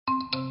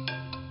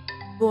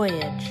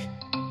Voyage.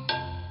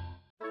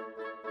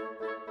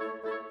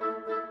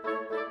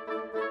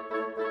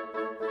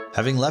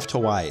 Having left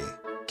Hawaii,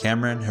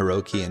 Cameron,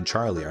 Hiroki, and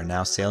Charlie are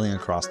now sailing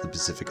across the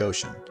Pacific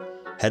Ocean,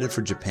 headed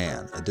for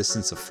Japan, a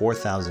distance of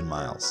 4,000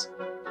 miles.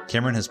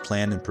 Cameron has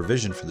planned and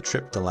provisioned for the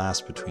trip to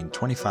last between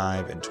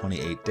 25 and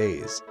 28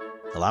 days,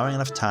 allowing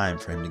enough time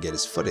for him to get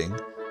his footing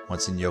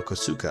once in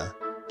Yokosuka,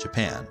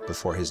 Japan,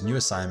 before his new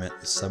assignment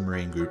with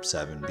Submarine Group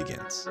 7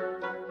 begins.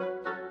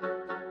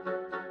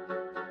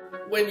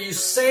 When you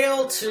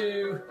sail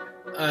to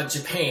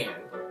Japan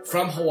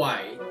from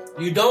Hawaii,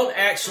 you don't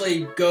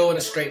actually go in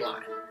a straight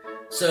line.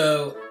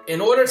 So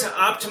in order to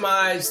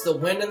optimize the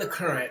wind and the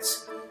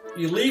currents,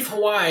 you leave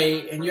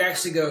Hawaii and you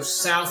actually go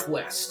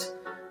southwest.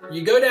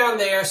 You go down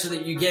there so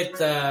that you get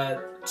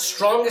the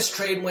strongest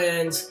trade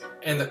winds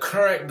and the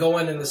current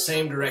going in the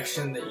same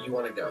direction that you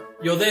want to go.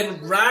 You'll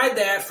then ride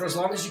that for as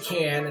long as you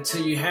can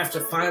until you have to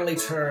finally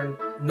turn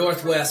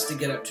northwest to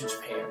get up to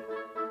Japan.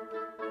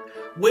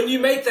 When you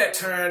make that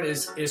turn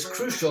is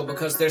crucial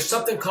because there's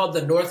something called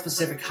the North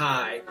Pacific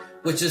High,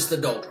 which is the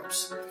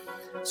doldrums.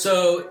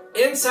 So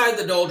inside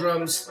the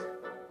doldrums,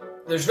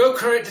 there's no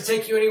current to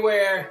take you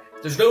anywhere.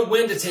 There's no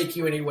wind to take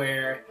you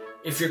anywhere.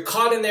 If you're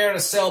caught in there in a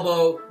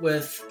sailboat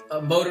with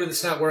a motor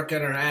that's not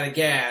working or out of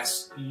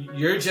gas,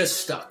 you're just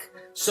stuck.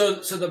 So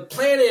the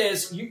plan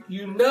is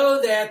you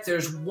know that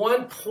there's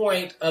one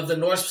point of the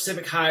North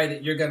Pacific High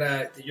that you're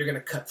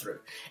gonna cut through,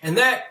 and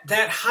that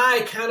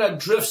high kind of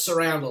drifts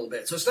around a little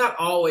bit, so it's not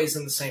always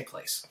in the same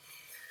place.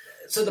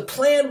 So the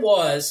plan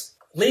was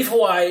leave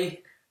Hawaii,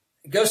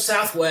 go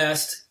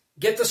southwest,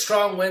 get the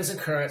strong winds and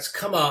currents,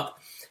 come up,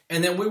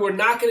 and then we were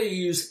not going to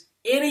use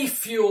any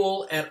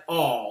fuel at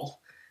all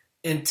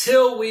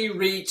until we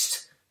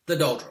reached the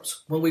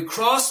doldrums. When we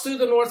crossed through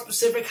the North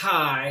Pacific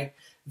High,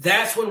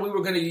 that's when we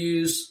were going to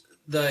use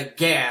the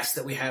gas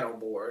that we had on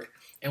board,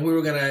 and we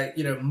were going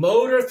to,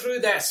 motor through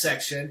that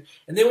section.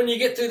 And then when you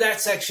get through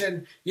that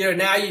section,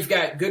 now you've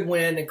got good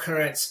wind and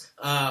currents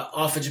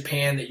off of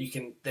Japan that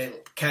they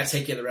kind of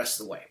take you the rest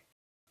of the way.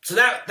 So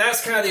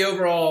that's kind of the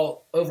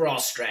overall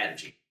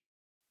strategy.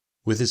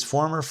 With his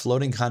former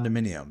floating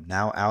condominium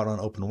now out on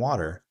open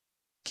water,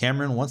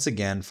 Cameron once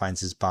again finds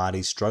his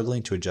body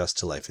struggling to adjust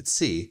to life at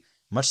sea,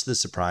 much to the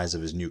surprise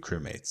of his new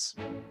crewmates.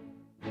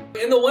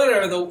 In the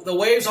winter, the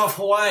waves off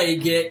Hawaii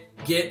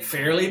get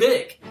fairly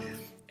big.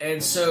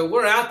 And so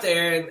we're out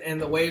there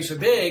and the waves are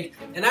big.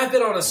 And I've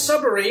been on a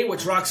submarine,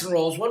 which rocks and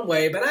rolls one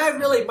way, but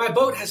my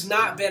boat has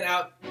not been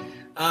out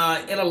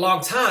in a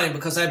long time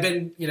because I've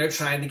been,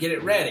 trying to get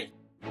it ready.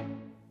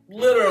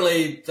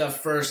 Literally the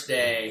first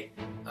day,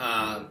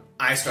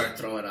 I start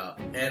throwing up.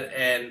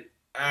 And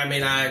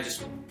I'm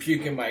just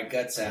puking my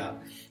guts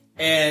out.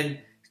 And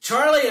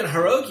Charlie and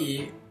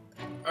Hiroki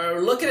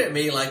are looking at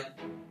me like,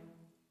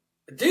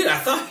 dude, I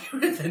thought you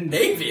were in the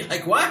Navy.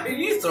 Like, why are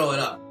you throwing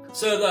up?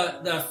 So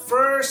the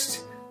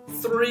first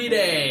 3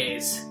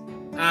 days,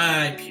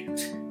 I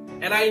puked.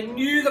 And I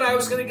knew that I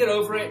was going to get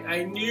over it.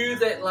 I knew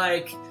that,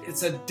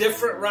 it's a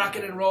different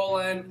rocking and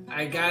rolling.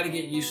 I got to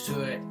get used to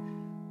it.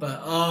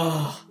 But,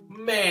 oh,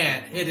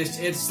 man,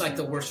 it's like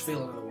the worst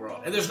feeling in the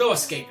world. And there's no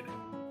escaping it.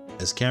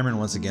 As Cameron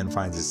once again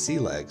finds his sea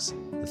legs,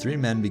 the three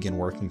men begin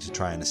working to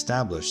try and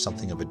establish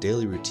something of a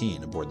daily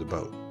routine aboard the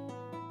boat.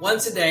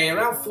 Once a day,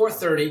 around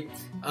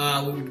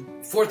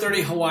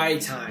 4:30 Hawaii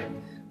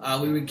time,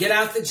 we would get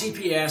out the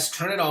GPS,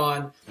 turn it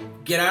on,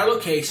 get our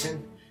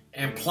location,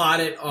 and plot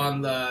it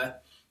on the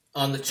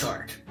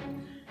chart.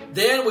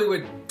 Then we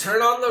would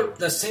turn on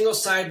the single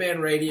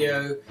sideband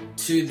radio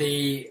to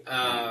the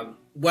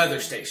weather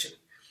station.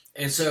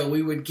 And so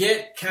we would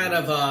get kind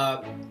of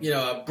a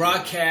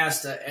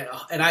broadcast,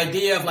 an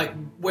idea of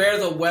where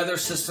the weather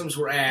systems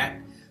were at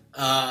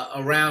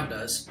around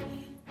us.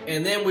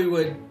 And then we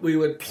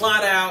would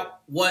plot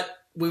out what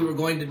we were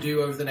going to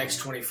do over the next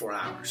 24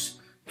 hours,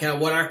 kind of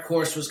what our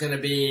course was going to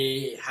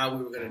be, how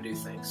we were going to do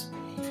things.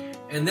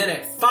 And then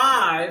at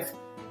 5,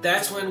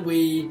 that's when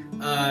we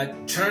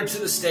turned to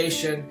the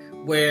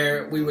station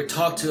where we would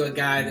talk to a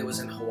guy that was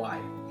in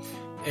Hawaii.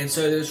 And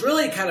so there was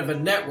really kind of a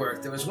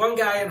network. There was one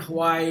guy in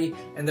Hawaii,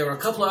 and there were a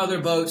couple of other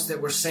boats that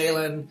were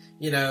sailing,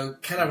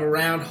 kind of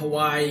around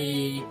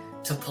Hawaii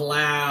to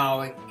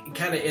Palau and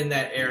kind of in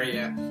that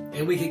area.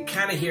 And we could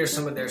kind of hear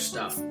some of their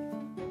stuff.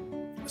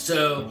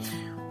 So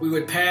we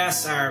would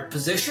pass our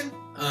position.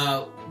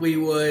 We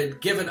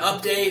would give an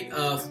update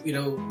of,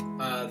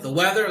 the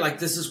weather, like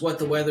this is what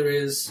the weather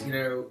is,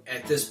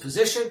 at this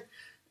position.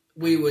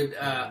 We would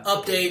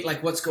update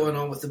what's going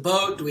on with the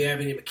boat. Do we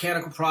have any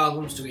mechanical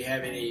problems? Do we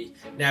have any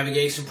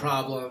navigation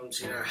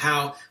problems?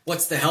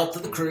 What's the health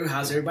of the crew?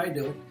 How's everybody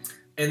doing?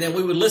 And then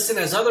we would listen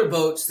as other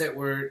boats that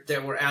were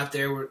out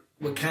there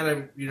would kind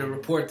of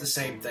report the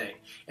same thing.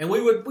 And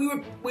we would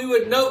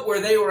note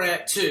where they were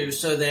at too,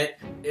 so that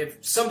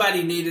if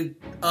somebody needed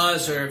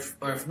us or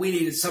if we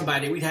needed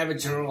somebody, we'd have a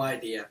general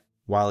idea.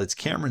 While it's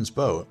Cameron's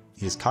boat,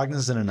 he is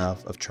cognizant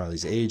enough of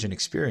Charlie's age and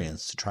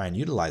experience to try and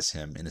utilize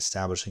him in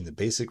establishing the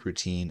basic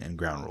routine and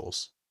ground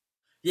rules.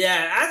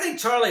 Yeah, I think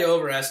Charlie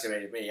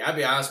overestimated me. I'll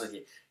be honest with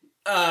you.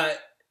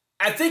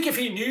 I think if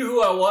he knew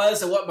who I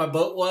was and what my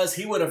boat was,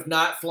 he would have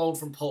not flown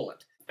from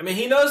Poland. I mean,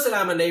 he knows that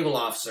I'm a naval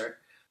officer,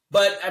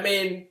 but I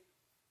mean,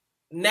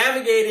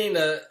 navigating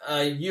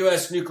a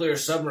U.S. nuclear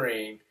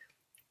submarine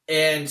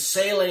and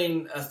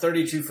sailing a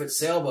 32-foot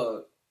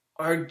sailboat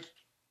are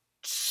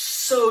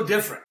so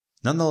different.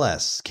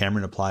 Nonetheless,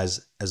 Cameron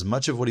applies as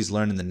much of what he's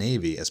learned in the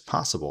Navy as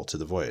possible to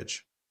the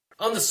voyage.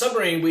 On the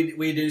submarine,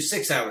 we do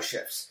 6-hour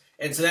shifts.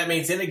 And so that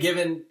means in a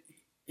given,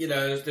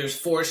 there's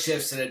 4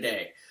 shifts in a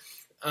day.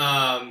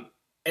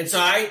 And so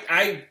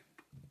I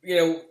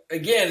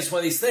again, it's one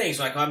of these things,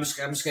 like I'm just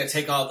going to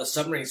take all the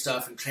submarine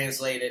stuff and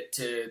translate it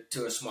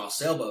to a small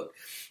sailboat.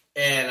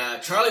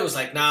 And Charlie was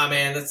like, nah,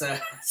 man, that's a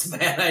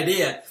bad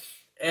idea.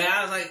 And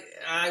I was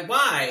like,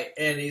 why?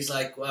 And he's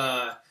like,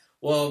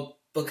 well,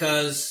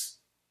 because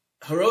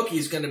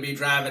Hiroki's going to be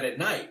driving at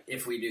night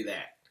if we do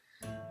that.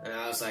 And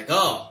I was like,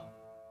 oh,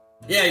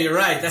 yeah, you're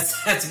right.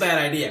 That's a bad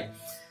idea.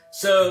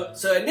 So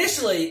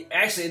initially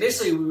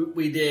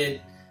we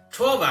did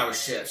 12-hour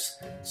shifts.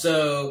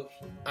 So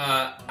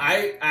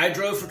I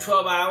drove for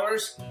 12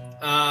 hours,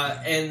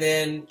 and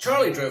then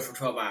Charlie drove for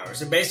 12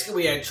 hours. And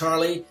basically we had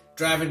Charlie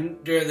driving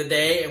during the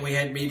day, and we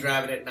had me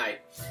driving at night.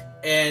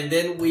 And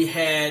then we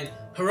had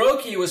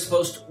Hiroki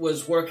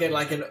was working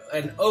like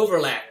an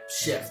overlap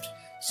shift.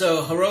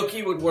 So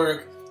Hiroki would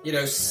work,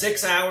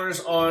 6 hours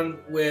on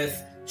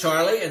with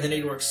Charlie, and then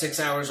he'd work 6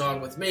 hours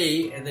on with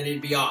me, and then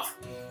he'd be off.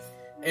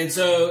 And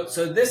so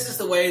this is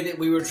the way that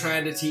we were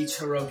trying to teach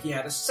Hiroki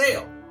how to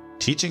sail.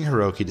 Teaching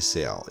Hiroki to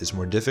sail is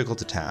more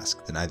difficult a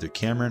task than either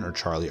Cameron or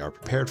Charlie are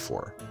prepared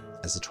for,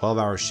 as the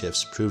 12-hour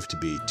shifts prove to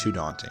be too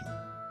daunting,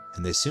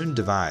 and they soon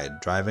divide,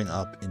 driving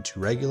up into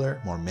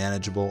regular, more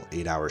manageable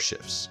 8-hour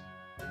shifts.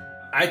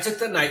 I took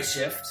the night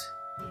shift,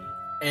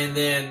 and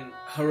then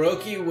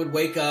Hiroki would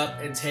wake up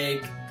and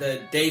take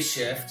the day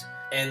shift,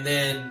 and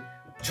then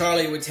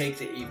Charlie would take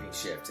the evening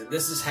shift. And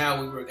this is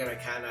how we were going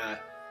to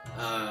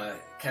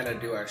kind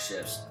of do our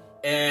shifts.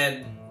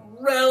 And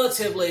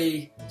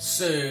relatively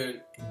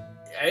soon,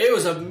 it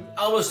was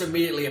almost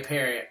immediately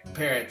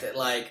apparent that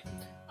like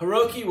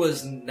Hiroki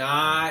was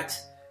not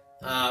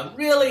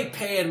really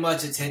paying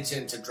much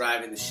attention to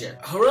driving the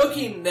ship.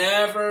 Hiroki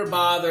never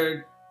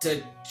bothered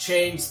to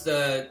change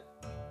the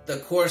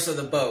course of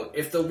the boat.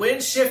 If the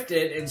wind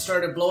shifted and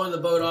started blowing the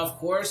boat off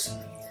course,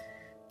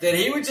 then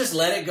he would just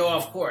let it go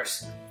off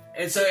course.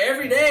 And so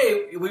every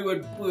day we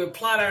would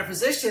plot our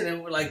position,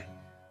 and we're like,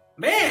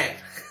 man,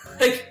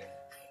 like,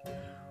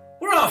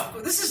 we're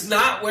off. This is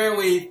not where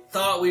we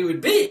thought we would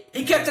be.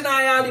 He kept an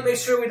eye out. He made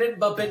sure we didn't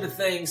bump into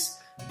things,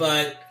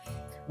 but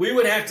we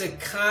would have to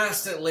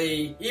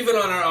constantly, even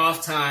on our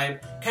off time,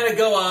 kind of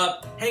go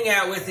up, hang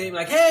out with him,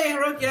 like, hey,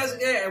 Hiroki, how's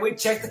it going? And we'd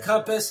check the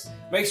compass,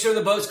 make sure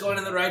the boat's going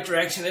in the right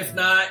direction. If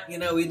not,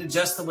 we'd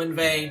adjust the wind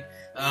vane,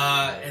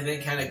 and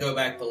then kind of go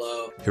back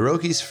below.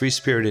 Hiroki's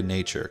free-spirited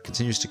nature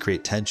continues to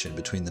create tension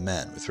between the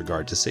men with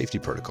regard to safety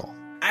protocol.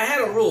 I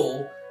had a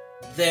rule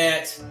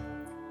that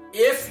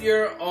if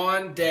you're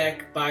on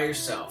deck by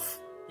yourself,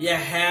 you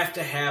have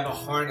to have a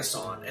harness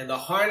on, and the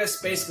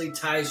harness basically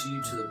ties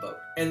you to the boat.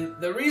 And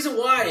the reason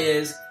why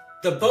is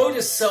the boat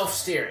is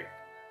self-steering.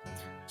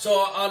 So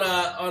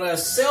on a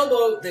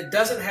sailboat that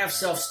doesn't have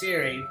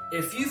self-steering,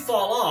 if you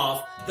fall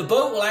off, the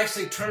boat will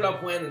actually turn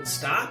upwind and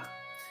stop,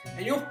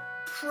 and you'll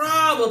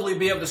probably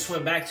be able to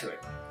swim back to it.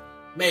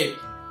 Maybe.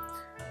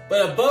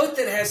 But a boat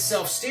that has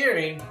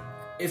self-steering,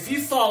 if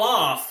you fall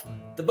off,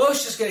 the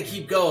boat's just going to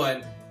keep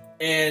going,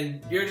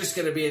 and you're just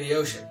going to be in the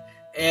ocean.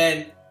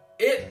 And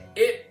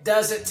it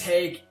doesn't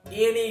take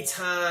any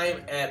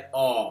time at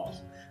all.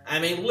 I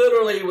mean,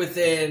 literally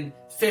within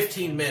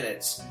 15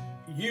 minutes,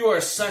 you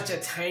are such a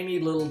tiny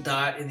little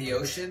dot in the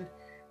ocean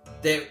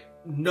that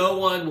no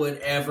one would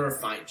ever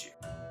find you.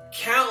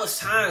 Countless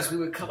times we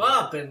would come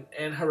up, and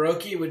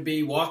Hiroki would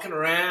be walking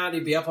around.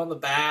 He'd be up on the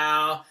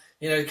bow,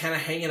 kind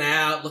of hanging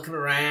out, looking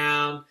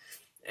around,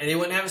 and he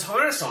wouldn't have his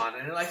harness on.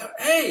 And they're like,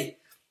 hey,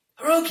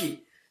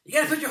 Hiroki, you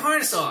got to put your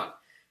harness on.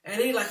 And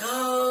he'd like,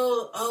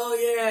 oh,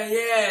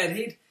 yeah. And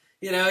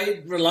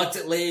he'd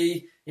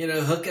reluctantly,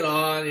 hook it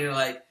on. And you're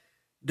like,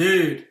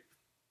 dude,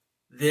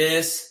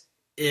 this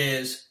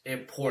is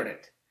important.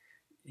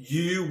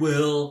 You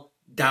will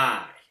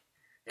die.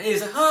 And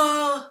he's like,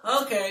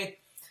 oh, okay.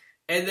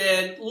 And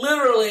then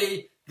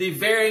literally the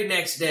very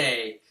next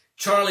day,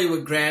 Charlie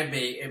would grab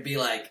me and be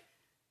like,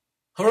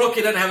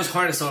 Hiroki doesn't have his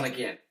harness on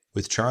again.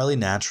 With Charlie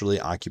naturally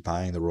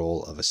occupying the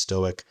role of a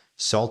stoic,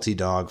 salty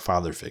dog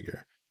father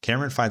figure,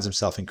 Cameron finds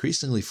himself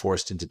increasingly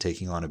forced into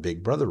taking on a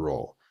big brother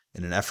role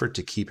in an effort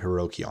to keep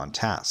Hiroki on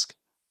task.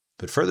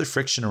 But further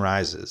friction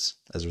arises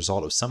as a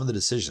result of some of the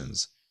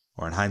decisions,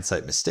 or in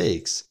hindsight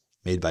mistakes,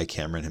 made by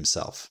Cameron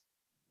himself.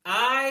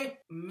 I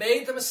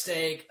made the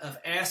mistake of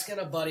asking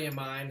a buddy of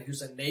mine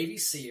who's a Navy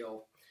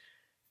SEAL,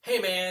 hey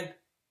man,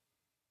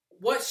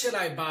 what should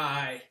I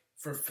buy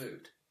for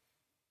food?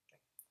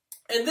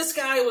 And this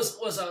guy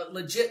was a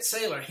legit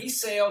sailor. He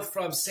sailed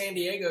from San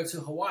Diego to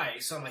Hawaii,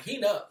 so I'm like, he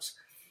knows.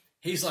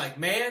 He's like,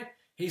 man,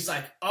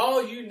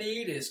 all you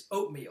need is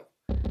oatmeal.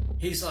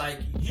 He's like,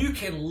 you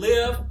can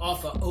live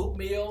off of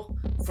oatmeal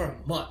for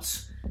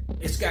months.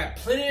 It's got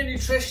plenty of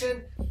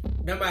nutrition.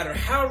 No matter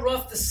how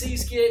rough the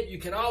seas get, you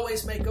can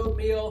always make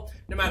oatmeal.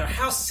 No matter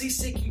how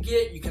seasick you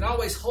get, you can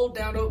always hold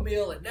down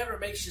oatmeal. It never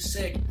makes you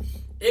sick.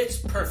 It's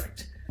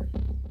perfect.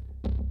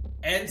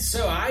 And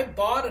so I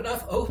bought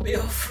enough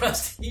oatmeal for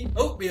us to eat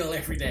oatmeal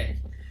every day.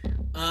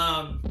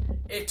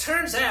 It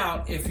turns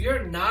out if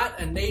you're not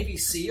a Navy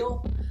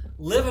SEAL,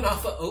 living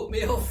off of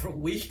oatmeal for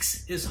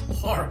weeks is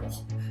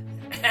horrible.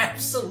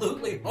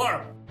 Absolutely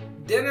horrible.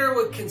 Dinner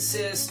would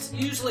consist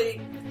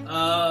usually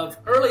of,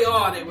 early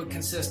on, it would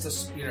consist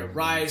of,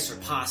 rice or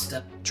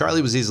pasta.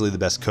 Charlie was easily the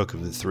best cook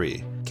of the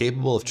three,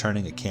 capable of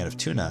turning a can of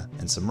tuna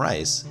and some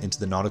rice into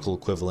the nautical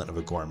equivalent of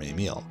a gourmet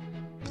meal.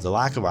 But the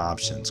lack of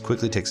options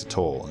quickly takes a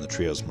toll on the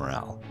trio's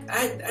morale.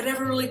 I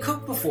never really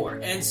cooked before,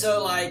 and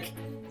so,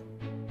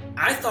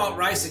 I thought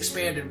rice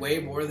expanded way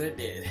more than it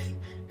did.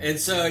 And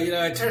so,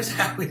 it turns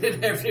out we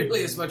didn't have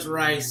nearly as much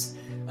rice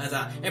as I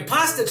thought. And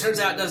pasta, turns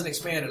out, doesn't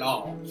expand at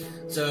all.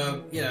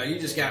 So, you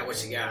just got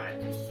what you got.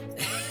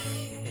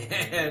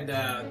 And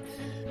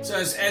so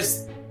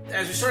as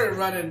we started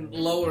running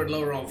lower and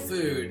lower on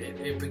food,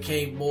 it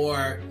became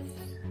more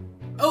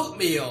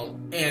oatmeal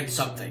and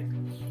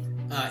something,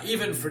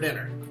 even for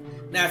dinner.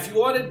 Now, if you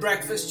wanted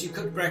breakfast, you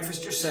cooked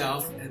breakfast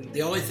yourself, and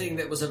the only thing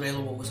that was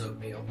available was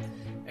oatmeal.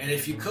 And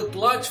if you cooked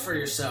lunch for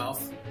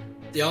yourself,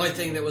 the only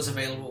thing that was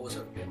available was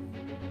oatmeal.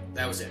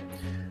 That was it.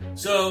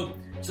 So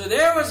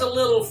there was a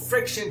little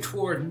friction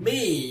toward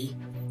me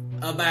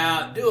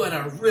about doing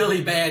a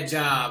really bad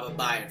job of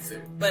buying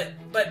food. But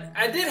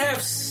I did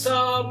have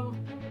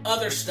some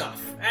other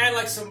stuff. I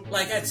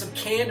had some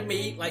canned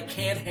meat, like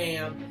canned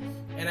ham,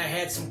 and I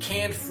had some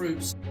canned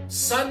fruits.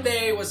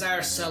 Sunday was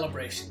our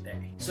celebration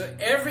day. So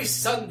every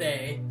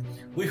Sunday,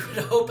 we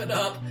would open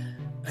up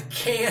a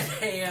canned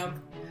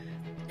ham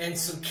and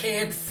some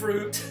canned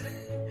fruit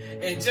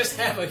and just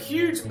have a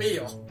huge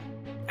meal.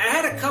 I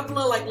had a couple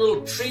of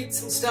little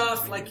treats and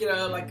stuff, like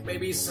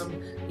maybe some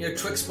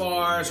Twix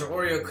bars or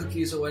Oreo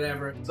cookies or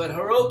whatever. But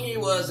Hiroki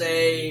was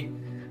a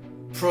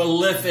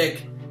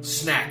prolific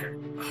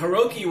snacker.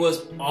 Hiroki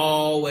was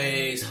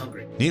always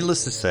hungry.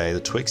 Needless to say,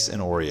 the Twix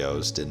and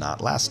Oreos did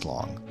not last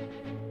long.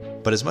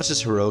 But as much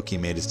as Hiroki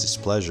made his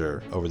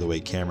displeasure over the way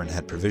Cameron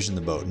had provisioned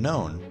the boat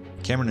known,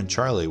 Cameron and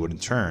Charlie would in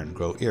turn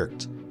grow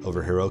irked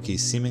over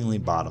Hiroki's seemingly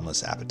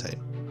bottomless appetite.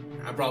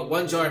 I brought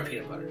one jar of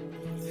peanut butter.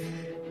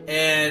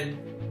 And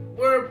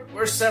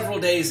we're several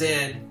days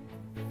in,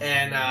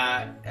 and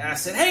I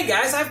said, "Hey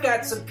guys, I've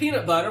got some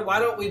peanut butter. Why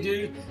don't we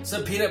do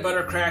some peanut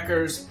butter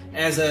crackers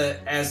as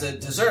a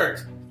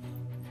dessert?"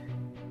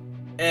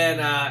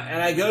 And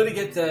I go to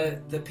get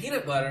the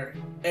peanut butter,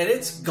 and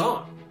it's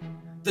gone.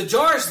 The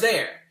jar's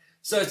there,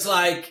 so it's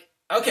like,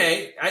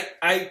 okay,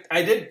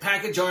 I did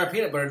pack a jar of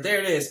peanut butter. There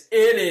it is.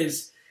 It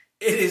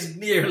is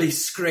nearly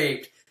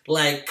scraped,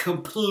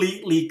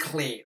 completely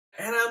clean.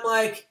 And I'm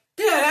like,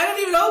 "Dude, I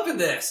didn't even open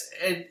this."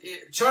 And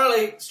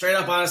Charlie, straight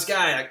up honest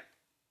guy,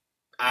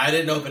 I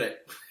didn't open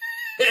it.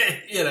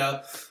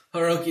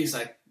 Hiroki's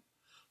like,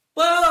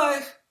 "Well,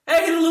 I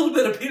ate a little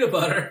bit of peanut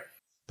butter."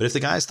 But if the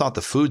guys thought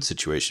the food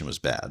situation was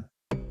bad,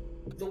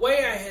 the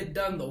way I had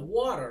done the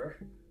water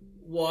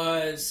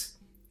was,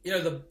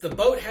 the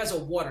boat has a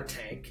water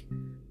tank,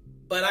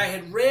 but I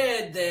had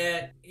read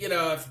that,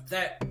 if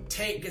that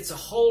tank gets a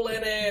hole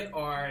in it,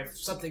 or if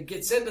something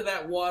gets into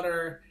that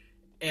water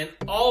and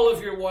all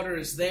of your water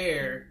is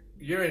there,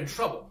 you're in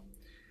trouble.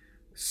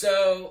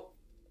 So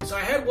I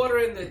had water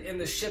in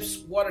the ship's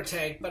water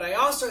tank, but I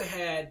also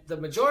had, the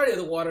majority of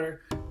the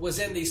water was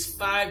in these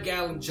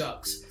 5-gallon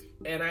jugs.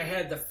 And I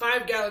had the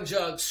 5-gallon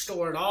jugs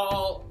stored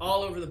all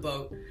over the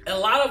boat. And a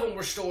lot of them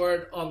were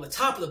stored on the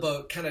top of the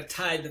boat, kind of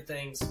tied to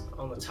things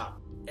on the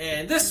top.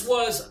 And this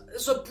was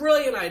a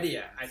brilliant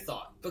idea, I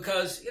thought,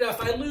 because,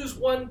 if I lose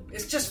one,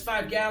 it's just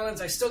 5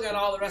 gallons. I still got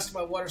all the rest of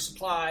my water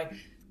supply.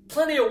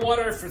 Plenty of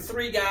water for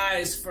 3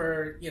 guys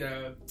for,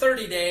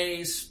 30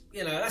 days.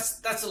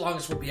 That's the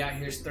longest we'll be out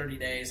here is 30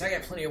 days. I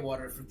got plenty of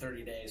water for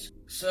 30 days.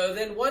 So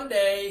then one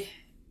day,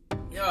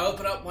 I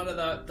open up one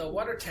of the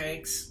water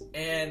tanks,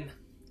 and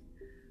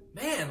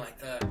man,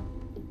 the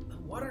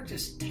water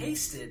just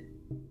tasted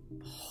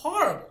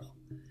horrible.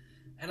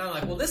 And I'm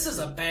like, well, this is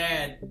a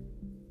bad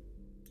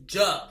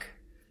jug.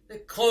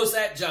 Close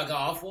that jug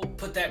off. We'll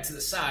put that to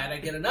the side. I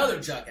get another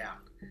jug out.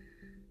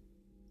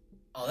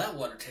 Oh, that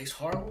water tastes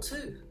horrible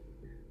too.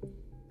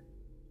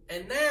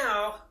 And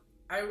now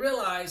I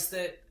realize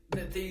that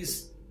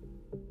these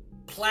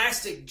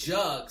plastic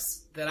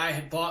jugs that I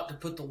had bought to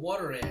put the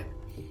water in,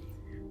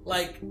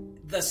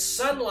 the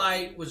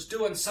sunlight was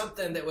doing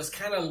something that was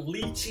kind of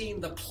leaching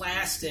the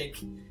plastic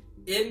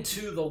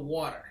into the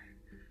water.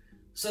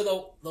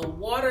 So the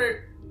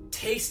water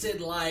tasted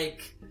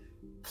like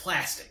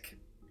plastic.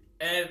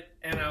 And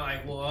I'm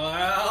like,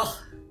 well,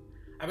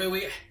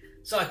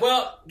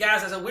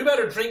 guys, I said, we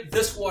better drink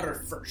this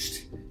water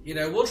first.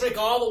 We'll drink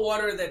all the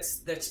water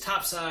that's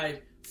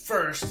topside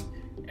first,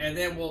 and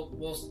then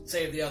we'll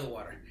save the other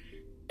water.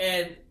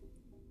 And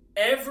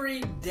every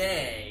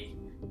day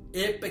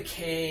it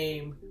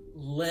became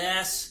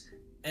less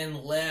and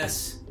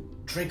less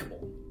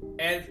drinkable.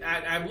 And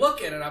I'm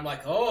looking and I'm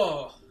like,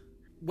 oh,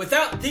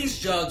 without these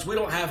jugs, we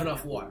don't have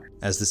enough water.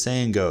 As the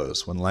saying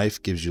goes, when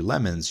life gives you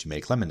lemons, you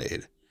make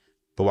lemonade.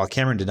 But while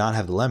Cameron did not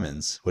have the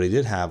lemons, what he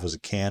did have was a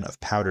can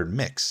of powdered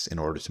mix in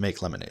order to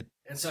make lemonade.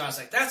 And so I was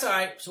like, that's all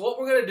right. So what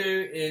we're going to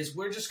do is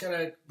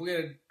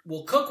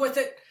we'll cook with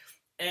it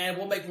and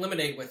we'll make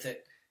lemonade with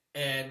it.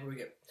 And we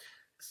get.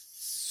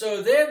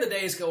 So then the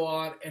days go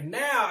on, and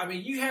now, I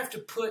mean, you have to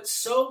put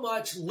so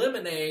much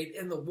lemonade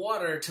in the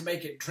water to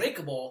make it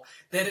drinkable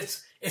that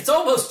it's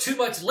almost too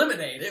much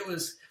lemonade. It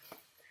was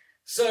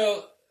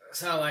so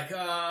I'm like,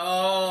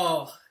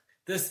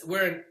 this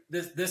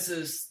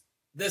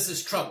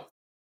is trouble.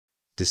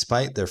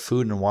 Despite their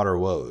food and water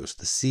woes,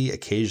 the sea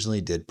occasionally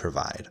did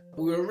provide.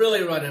 We were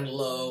really running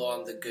low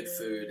on the good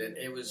food, and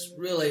it was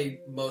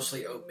really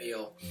mostly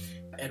oatmeal,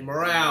 and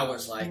morale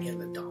was like in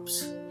the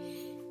dumps.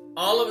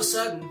 All of a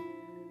sudden,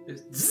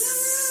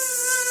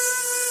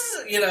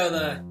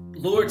 the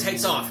lure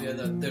takes off.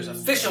 There's a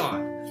fish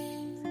on,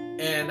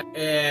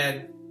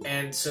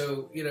 and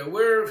so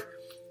we're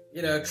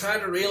trying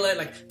to reel it,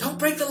 like, don't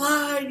break the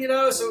line,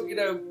 So we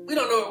don't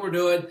know what we're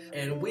doing,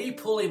 and we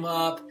pull him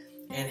up,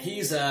 and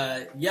he's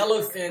a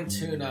yellowfin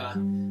tuna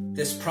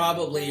that's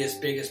probably as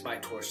big as my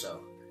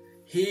torso.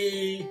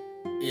 He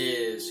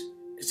is.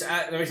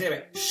 Let me tell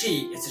you,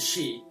 it's a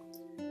she.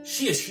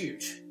 She is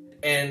huge.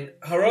 And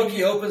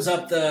Hiroki opens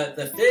up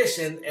the fish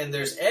and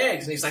there's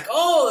eggs, and he's like,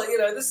 oh,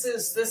 this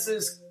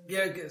is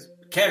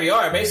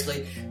caviar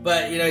basically,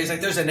 but he's like,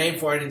 there's a name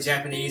for it in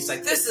Japanese.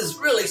 Like, this is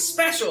really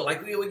special.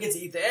 Like, we get to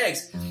eat the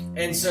eggs.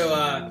 And so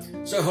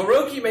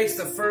Hiroki makes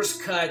the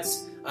first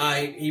cuts.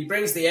 He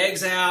brings the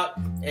eggs out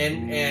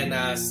and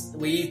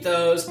we eat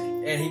those,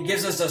 and he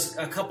gives us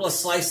a couple of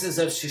slices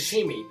of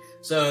sashimi.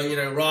 So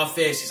raw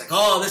fish. He's like,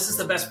 oh, this is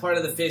the best part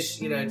of the fish,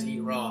 to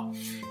eat raw.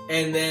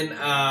 And then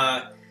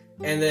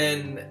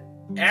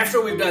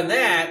after we've done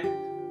that,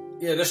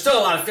 there's still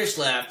a lot of fish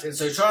left. And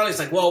so Charlie's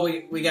like, well,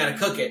 we got to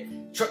cook it.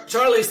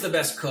 Charlie's the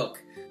best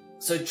cook.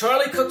 So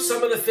Charlie cooked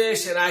some of the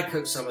fish and I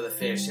cooked some of the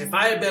fish. If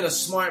I had been a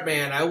smart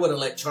man, I would have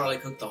let Charlie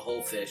cook the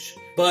whole fish.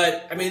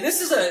 But I mean,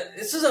 this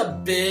is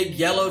a big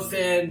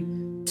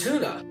yellowfin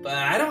tuna, but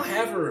I don't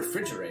have a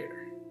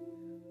refrigerator.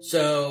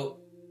 So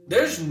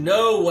there's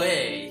no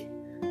way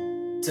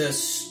to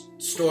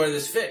store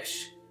this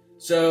fish.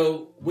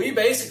 So we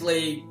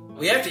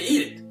have to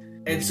eat it.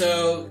 And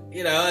so,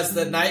 as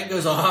the night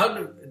goes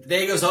on, the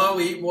day goes on,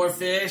 we eat more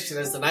fish. And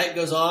as the night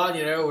goes on,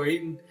 we're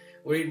eating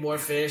more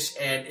fish.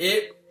 And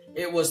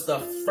it was the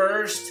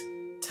first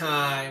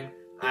time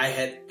I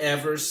had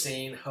ever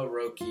seen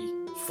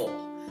Hiroki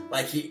full.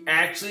 Like, he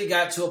actually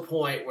got to a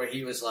point where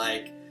he was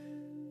like,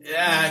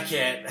 I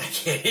can't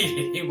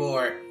eat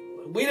anymore.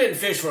 We didn't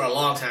fish for a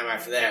long time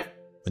after that.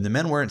 When the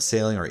men weren't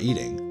sailing or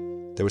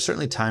eating, there was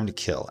certainly time to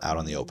kill out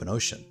on the open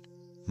ocean.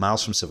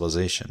 Miles from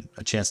civilization,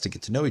 a chance to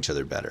get to know each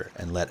other better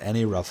and let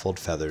any ruffled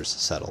feathers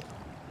settle.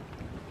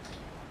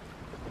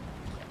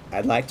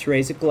 I'd like to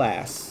raise a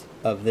glass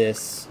of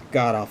this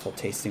god-awful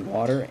tasting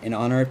water in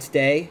honor of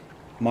today,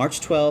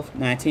 March 12,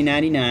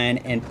 1999,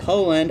 and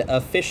Poland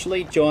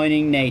officially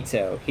joining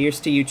NATO. Here's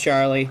to you,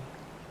 Charlie.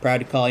 Proud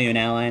to call you an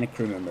ally and a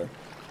crew member.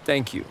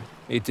 Thank you.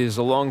 It is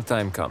a long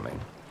time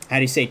coming. How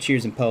do you say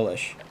cheers in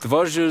Polish?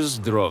 Twoje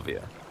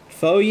zdrowie.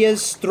 Twoje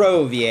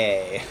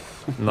zdrowie.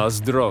 Na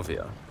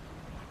zdrowie.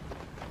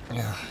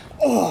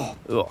 Oh,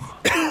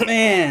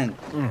 man.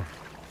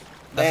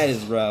 That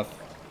is rough.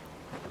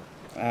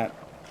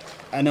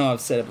 I know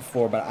I've said it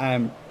before, but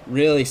I'm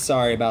really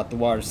sorry about the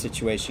water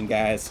situation,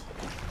 guys.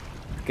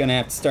 Gonna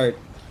have to start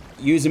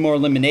using more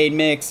lemonade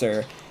mix,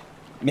 or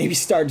maybe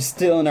start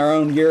distilling our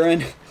own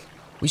urine.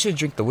 We should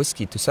drink the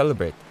whiskey to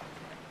celebrate.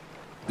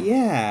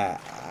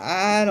 Yeah,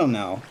 I don't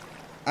know.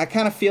 I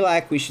kind of feel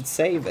like we should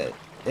save it,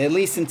 at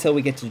least until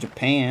we get to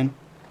Japan.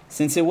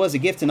 Since it was a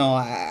gift and all,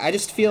 I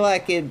just feel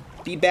like it'd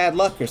be bad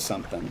luck or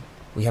something.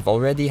 We have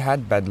already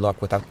had bad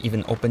luck without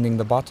even opening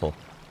the bottle.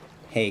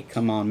 Hey,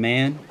 come on,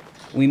 man.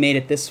 We made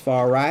it this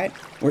far, right?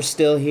 We're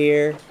still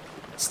here,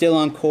 still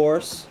on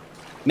course,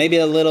 maybe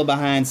a little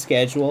behind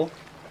schedule.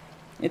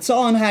 It's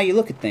all on how you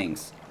look at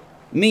things.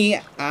 Me,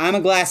 I'm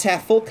a glass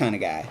half full kind of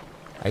guy.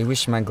 I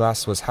wish my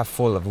glass was half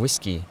full of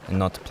whiskey and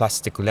not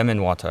plastic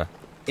lemon water.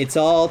 It's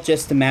all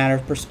just a matter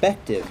of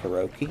perspective,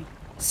 Hiroki.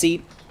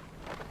 See,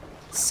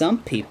 some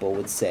people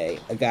would say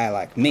a guy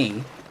like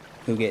me,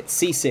 who gets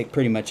seasick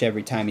pretty much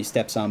every time he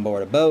steps on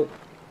board a boat,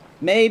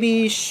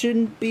 maybe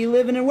shouldn't be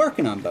living and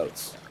working on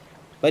boats.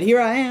 But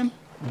here I am,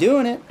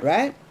 doing it,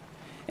 right?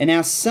 And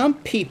now some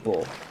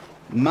people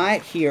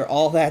might hear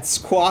all that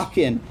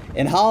squawking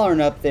and hollering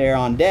up there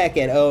on deck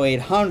at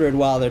 0800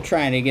 while they're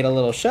trying to get a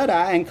little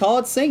shut-eye and call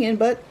it singing,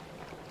 but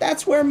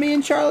that's where me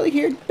and Charlie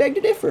here beg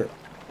to differ.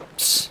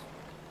 Psst.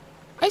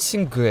 I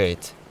sing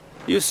great.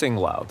 You sing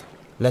loud.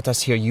 Let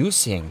us hear you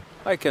sing.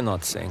 I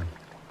cannot sing.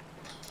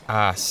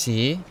 Ah,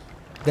 see?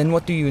 Then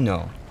what do you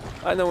know?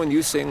 I know when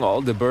you sing,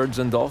 all the birds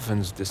and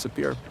dolphins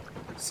disappear.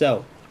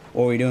 So,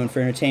 what are we doing for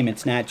entertainment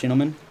tonight,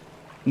 gentlemen?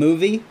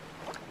 Movie?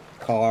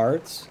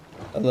 Cards?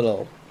 A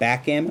little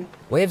backgammon?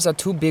 Waves are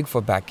too big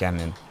for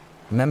backgammon.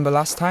 Remember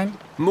last time?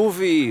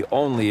 Movie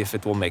only if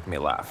it will make me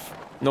laugh.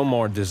 No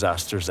more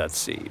disasters at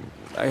sea.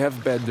 I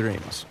have bad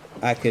dreams.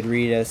 I could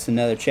read us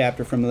another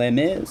chapter from Les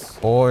Mis.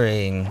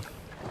 Boring.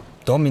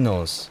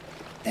 Dominoes.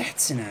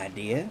 That's an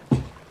idea.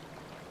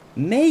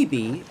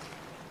 Maybe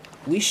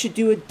we should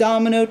do a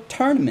domino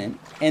tournament,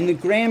 and the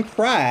grand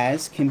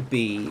prize can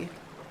be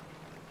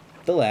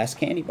the last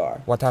candy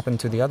bar. What happened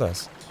to the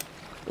others?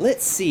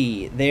 Let's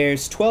see,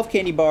 there's 12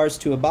 candy bars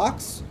to a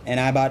box, and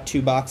I bought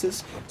 2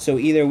 boxes, so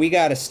either we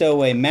got a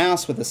stowaway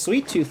mouse with a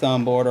sweet tooth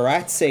on board, or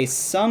I'd say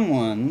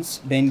someone's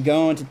been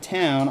going to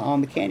town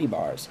on the candy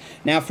bars.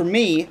 Now for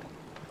me,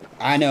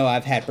 I know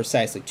I've had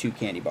precisely 2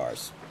 candy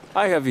bars.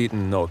 I have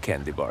eaten no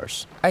candy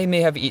bars. I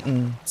may have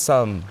eaten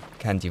some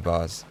candy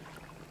bars.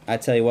 I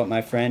tell you what,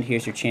 my friend,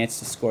 here's your chance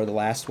to score the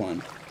last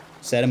one.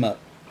 Set 'em up.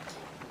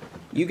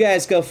 You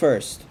guys go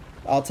first.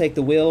 I'll take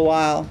the wheel a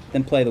while,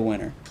 then play the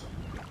winner.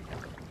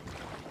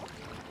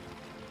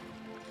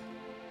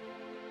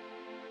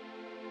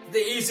 The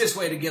easiest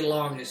way to get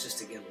along is just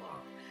to get along.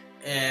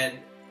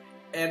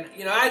 And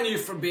you know, I knew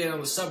from being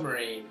on the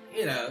submarine,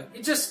 you know,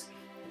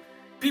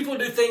 people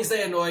do things,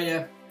 they annoy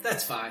you.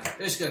 That's fine.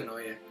 They're just gonna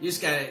annoy you. You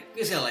just gotta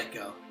let it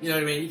go. You know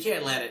what I mean? You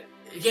can't let it.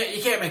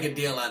 You can't make a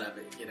deal out of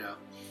it. You know,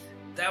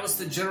 that was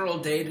the general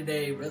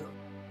day-to-day rhythm.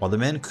 While the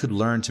men could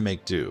learn to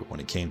make do when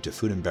it came to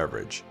food and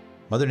beverage,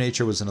 Mother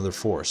Nature was another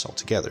force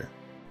altogether.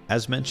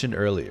 As mentioned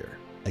earlier,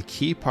 a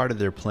key part of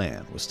their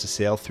plan was to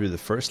sail through the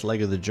first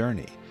leg of the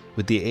journey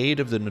with the aid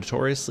of the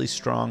notoriously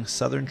strong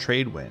southern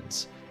trade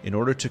winds in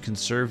order to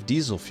conserve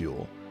diesel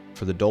fuel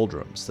for the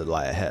doldrums that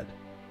lie ahead.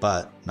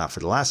 But, not for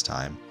the last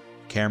time,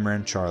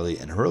 Cameron, Charlie,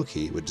 and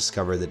Hiroki would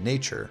discover that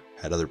nature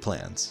had other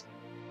plans.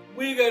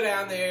 We go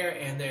down there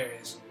and there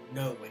is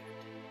no wind.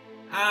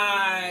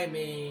 I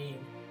mean,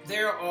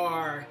 there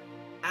are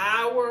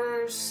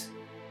hours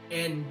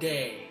and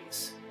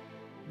days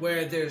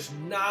where there's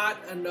not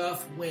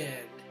enough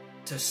wind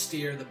to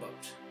steer the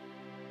boat.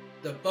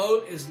 The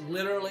boat is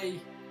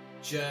literally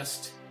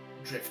just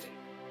drifting.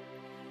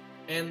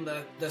 And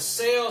the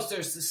sails,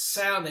 there's this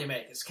sound they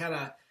make. It's kind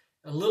of,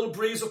 a little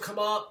breeze will come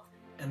up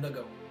and they'll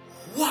go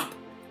whop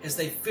as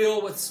they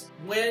fill with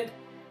wind,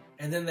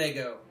 and then they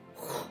go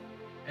whoop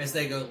as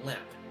they go limp.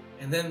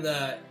 And then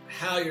the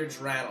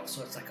halyards rattle,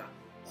 so it's like a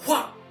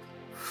whop,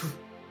 whoop,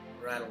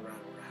 rattle, rattle,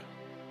 rattle,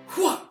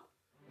 whop,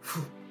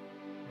 whoop,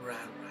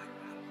 rattle, rattle,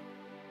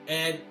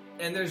 rattle.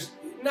 And there's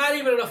not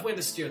even enough wind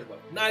to steer the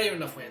boat. Not even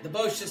enough wind. The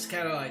boat's just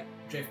kind of like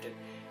drifted.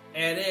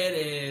 And it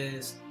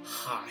is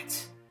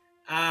hot.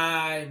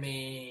 I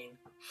mean,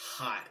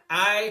 hot.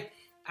 I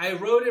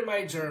wrote in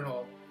my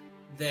journal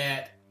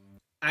that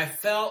I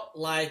felt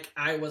like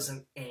I was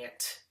an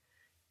ant,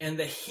 and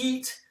the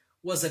heat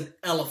was an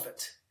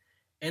elephant,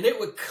 and it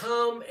would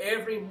come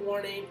every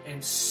morning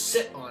and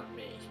sit on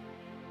me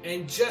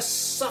and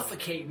just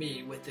suffocate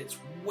me with its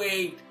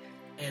weight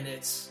and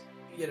its,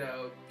 you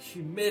know,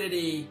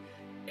 humidity,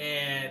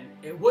 and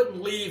it wouldn't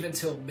leave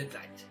until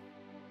midnight.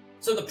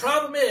 So the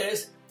problem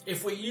is,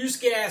 if we use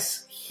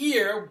gas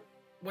here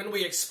when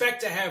we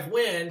expect to have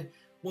wind,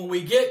 when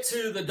we get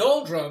to the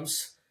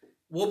doldrums,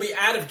 we'll be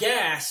out of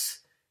gas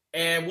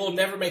and we'll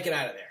never make it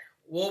out of there.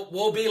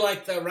 We'll be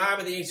like the Rime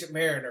of the Ancient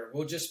Mariner.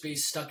 We'll just be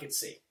stuck at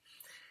sea.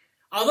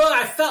 Although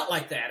I felt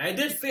like that. I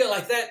did feel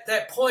like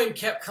that poem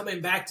kept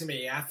coming back to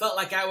me. I felt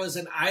like I was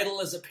an idle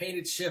as a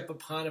painted ship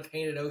upon a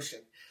painted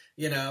ocean.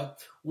 You know,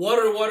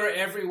 water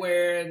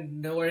everywhere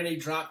and nowhere any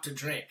drop to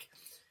drink.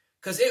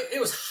 Because it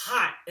was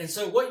hot. And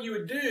so what you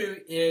would do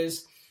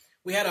is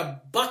we had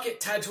a bucket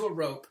tied to a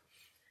rope,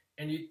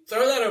 and you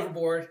throw that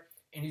overboard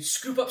and you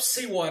scoop up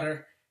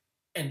seawater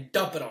and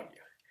dump it on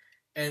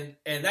you.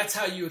 And that's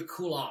how you would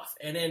cool off.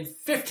 And in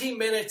 15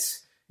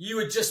 minutes, you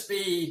would just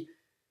be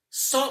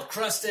salt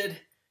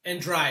crusted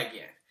and dry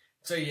again.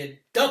 So you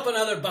dump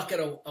another bucket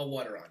of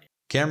water on you.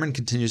 Cameron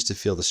continues to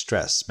feel the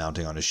stress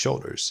mounting on his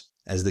shoulders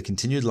as the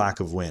continued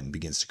lack of wind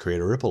begins to create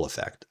a ripple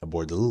effect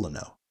aboard the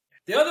Lilino.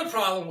 The other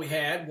problem we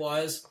had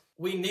was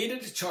we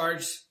needed to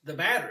charge the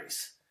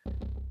batteries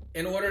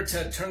in order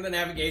to turn the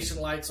navigation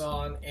lights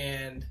on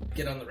and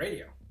get on the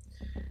radio.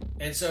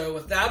 And so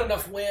without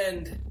enough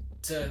wind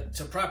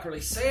to properly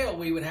sail,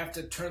 we would have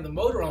to turn the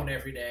motor on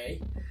every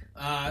day.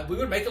 We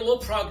would make a little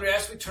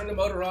progress. We'd turn the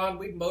motor on.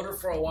 We'd motor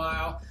for a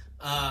while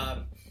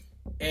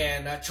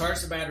and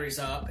charge the batteries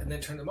up and then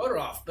turn the motor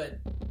off. But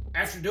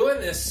after doing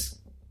this,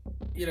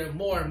 you know,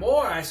 more and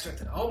more, I started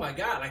thinking, oh my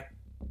God,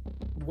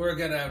 we're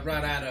going to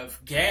run out of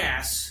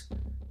gas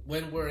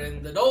when we're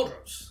in the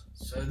doldrums.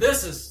 So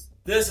this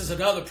is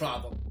another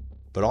problem.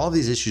 But all of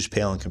these issues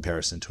pale in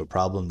comparison to a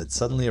problem that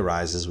suddenly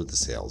arises with the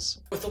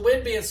sails. With the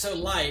wind being so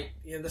light,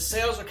 you know, the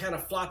sails are kind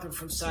of flopping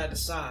from side to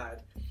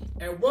side.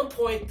 At one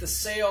point, the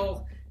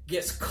sail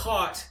gets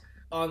caught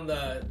on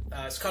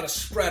it's called a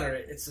spreader.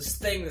 It's this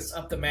thing that's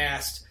up the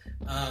mast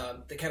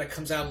that kind of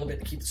comes out a little bit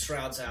to keep the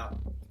shrouds out.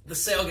 The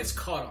sail gets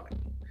caught on it.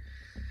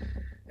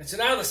 And so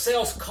now the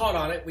sail's caught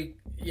on it. We,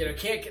 you know,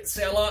 can't get the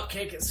sail up,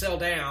 can't get the sail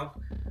down,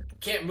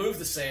 can't move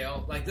the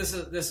sail. Like, this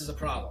is a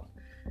problem.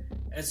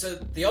 And so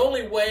the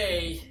only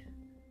way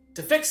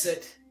to fix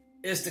it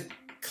is to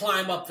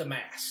climb up the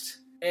mast.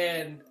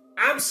 And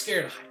I'm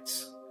scared of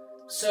heights.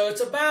 So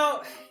it's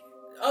about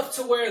up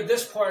to where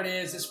this part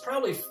is. It's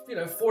probably,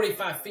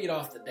 45 feet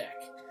off the deck.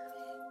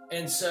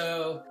 And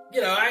so,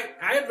 I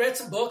had read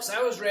some books.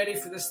 I was ready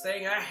for this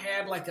thing. I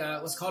had like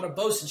what's called a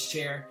bosun's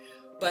chair.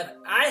 But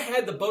I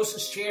had the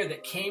bosun's chair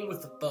that came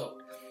with the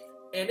boat.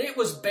 And it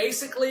was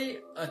basically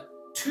a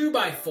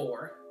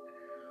 2x4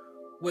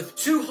 with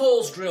 2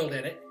 holes drilled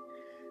in it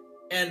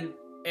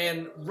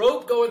and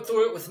rope going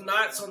through it with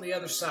knots on the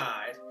other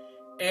side.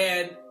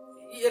 And,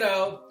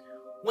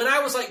 when I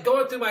was like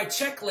going through my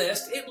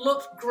checklist, it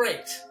looked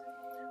great.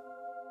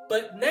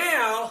 But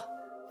now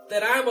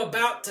that I'm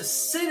about to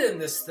sit in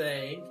this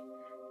thing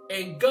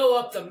and go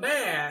up the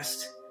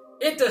mast,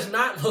 it does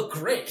not look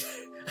great.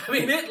 I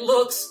mean, it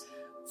looks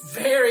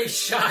very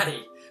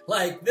shoddy.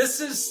 Like,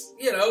 this is,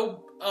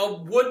 a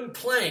wooden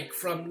plank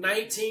from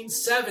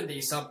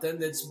 1970 something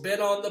that's been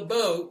on the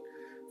boat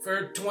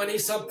for 20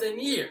 something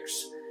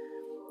years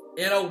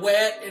in a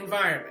wet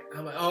environment.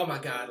 I'm like, oh my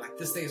God, like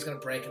this thing is going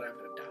to break and I'm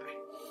going to die.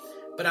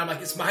 But I'm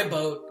like, it's my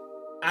boat.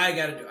 I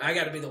got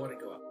to be the one to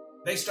go up.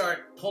 They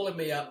start pulling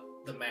me up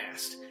the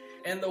mast.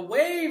 And the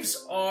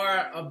waves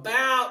are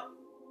about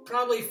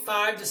probably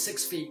 5 to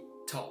 6 feet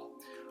tall,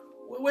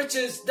 which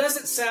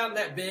doesn't sound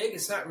that big.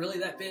 It's not really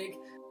that big.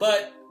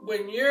 But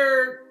when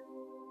you're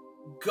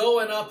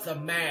going up the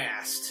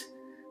mast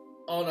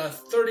on a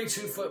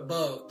 32-foot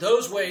boat,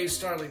 those waves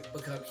start to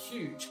become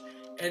huge.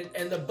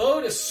 And the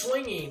boat is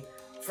swinging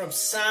from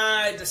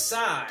side to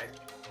side.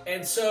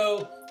 And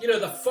so,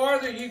 the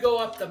farther you go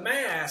up the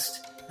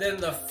mast, then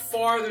the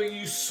farther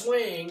you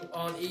swing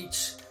on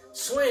each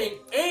swing.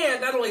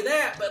 And not only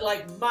that, but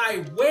like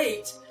my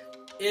weight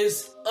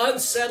is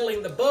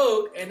unsettling the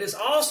boat and is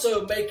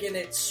also making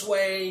it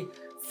sway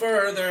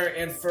further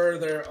and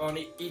further on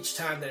each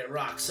time that it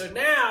rocks. So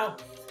now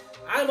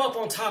I'm up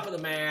on top of the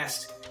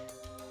mast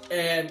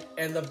and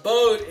the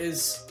boat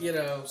is,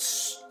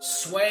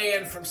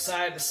 swaying from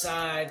side to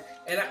side.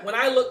 And when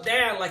I look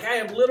down, like I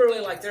am literally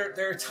like,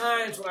 there are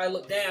times when I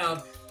look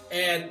down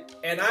and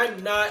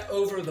I'm not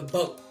over the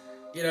boat.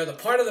 The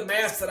part of the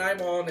mast that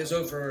I'm on is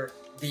over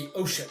the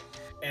ocean.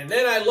 And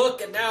then I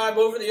look and now I'm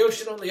over the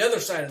ocean on the other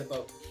side of the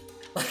boat.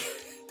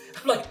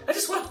 I'm like, I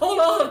just want to hold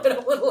on,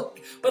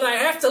 but I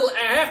have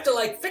to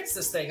like fix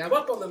this thing. I'm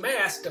up on the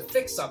mast to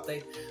fix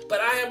something, but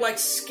I am like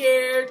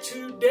scared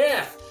to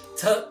death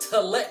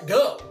to let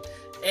go.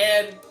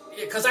 And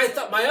because I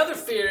thought my other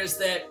fear is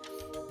that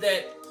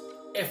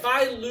if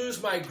I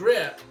lose my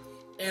grip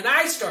and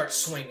I start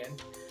swinging,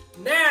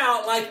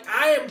 now like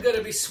I am going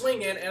to be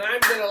swinging and I'm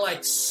going to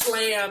like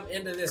slam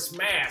into this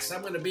mast.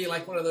 I'm going to be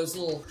like one of those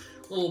little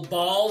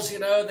balls,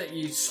 that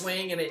you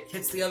swing and it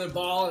hits the other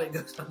ball and it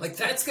goes. I'm like,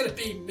 that's going to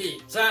be me.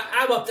 So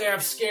I'm up there. I'm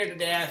scared to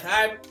death.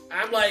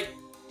 I'm like,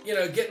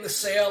 getting the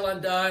sail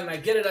undone. I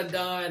get it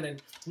undone,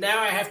 and now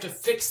I have to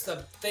fix the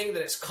thing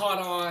that it's caught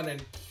on,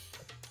 and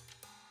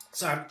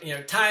so I'm,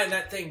 tying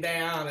that thing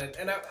down,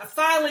 and I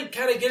finally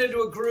kind of get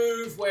into a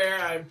groove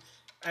where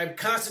I'm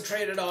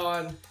concentrated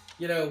on,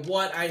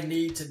 what I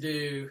need to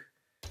do,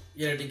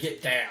 to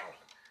get down.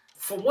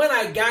 From when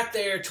I got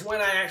there to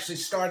when I actually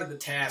started the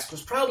task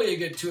was probably a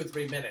good 2 or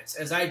 3 minutes,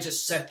 as I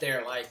just sat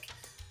there like,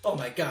 oh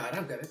my God,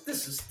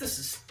 this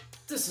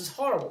is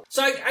horrible.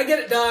 So I get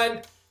it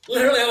done.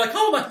 Literally, I'm like,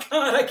 oh my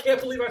God, I can't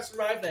believe I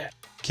survived that.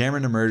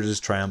 Cameron emerges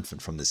triumphant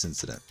from this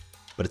incident,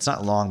 but it's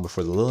not long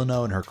before the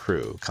Lilino and her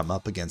crew come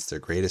up against their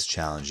greatest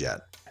challenge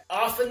yet.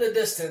 Off in the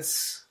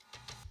distance,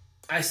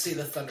 I see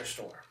the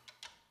thunderstorm.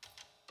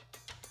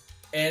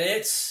 And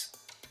it's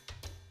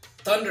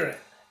thundering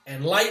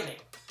and lightning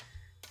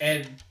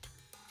and,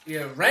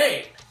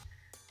 rain.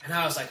 And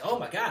I was like, oh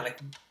my God,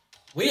 like,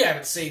 we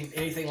haven't seen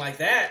anything like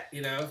that,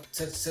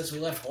 since we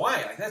left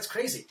Hawaii. Like, that's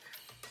crazy.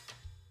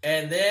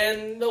 And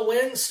then the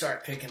winds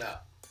start picking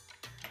up.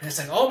 And it's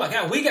like, oh my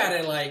God, we got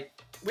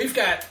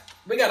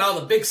all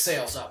the big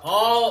sails up.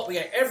 We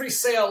got every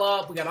sail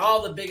up. We got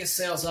all the biggest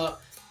sails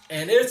up.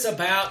 And it's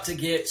about to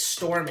get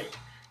stormy.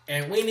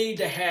 And we need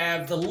to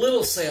have the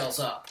little sails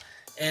up.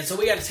 And so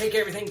we got to take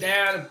everything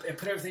down and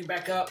put everything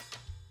back up.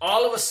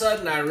 All of a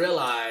sudden, I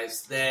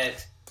realized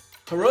that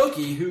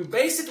Hiroki, who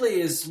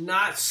basically is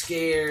not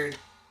scared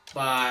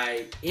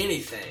by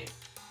anything,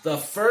 the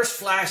first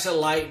flash of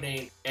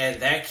lightning, and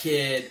that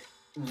kid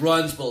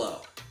runs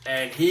below.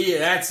 And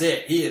that's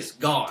it. He is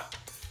gone.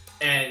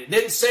 And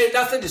didn't say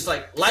nothing, just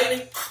like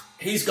lightning,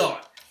 he's gone.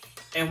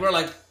 And we're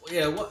like,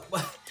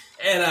 what?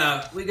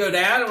 And we go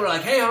down and we're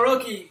like, hey,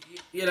 Hiroki,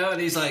 and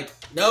he's like,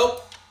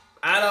 nope,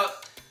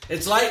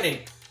 it's lightning.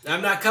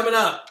 I'm not coming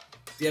up.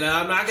 I'm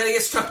not going to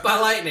get struck by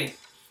lightning.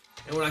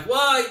 And we're like,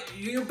 well,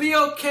 you'll be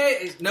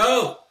okay.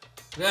 No,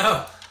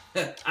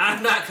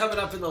 I'm not coming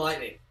up in the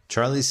lightning.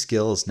 Charlie's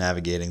skills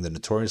navigating the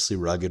notoriously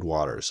rugged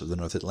waters of the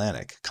North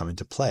Atlantic come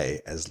into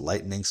play as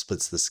lightning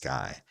splits the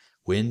sky,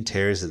 wind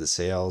tears at the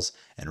sails,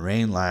 and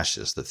rain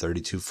lashes the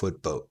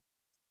 32-foot boat.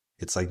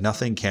 It's like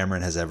nothing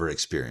Cameron has ever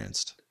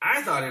experienced.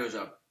 I thought it was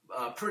a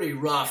pretty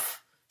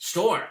rough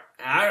storm.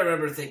 I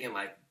remember thinking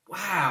like,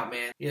 wow,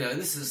 man,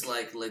 this is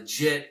like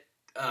legit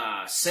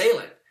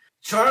sailing.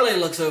 Charlie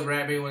looks over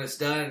at me when it's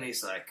done, and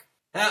he's like,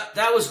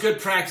 that was good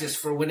practice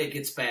for when it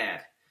gets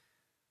bad.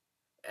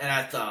 And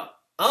I thought,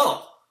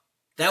 oh,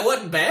 that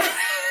wasn't bad?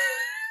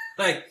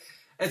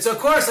 And so of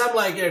course I'm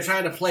like,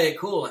 trying to play it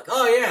cool, like,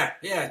 oh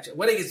yeah,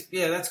 when it gets,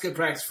 that's good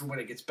practice for when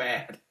it gets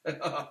bad.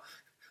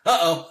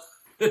 Uh-oh.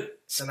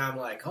 So now I'm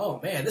like, oh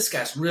man, this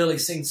guy's really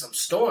seen some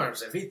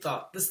storms. If he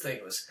thought this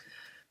thing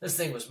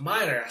was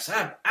minor,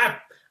 so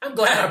I'm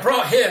glad I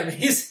brought him.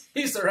 He's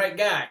the right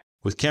guy.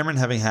 With Cameron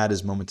having had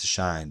his moment to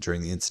shine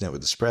during the incident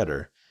with the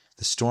spreader,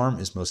 the storm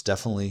is most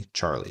definitely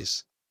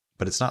Charlie's.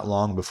 But it's not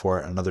long before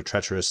another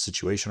treacherous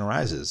situation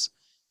arises,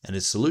 and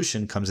its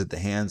solution comes at the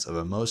hands of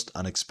a most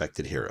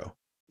unexpected hero.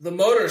 The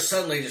motor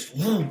suddenly just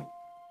whoom,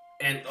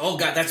 and oh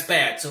god, that's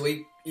bad. So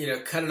we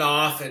cut it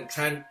off and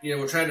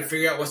we're trying to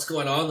figure out what's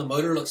going on. The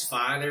motor looks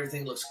fine,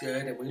 everything looks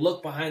good, and we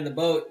look behind the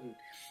boat and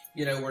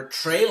we're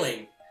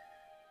trailing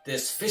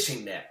this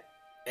fishing net.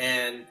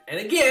 And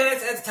again, at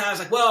the time I was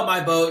like, well,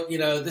 my boat,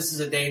 this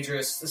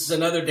is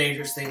another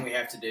dangerous thing we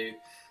have to do.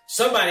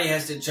 Somebody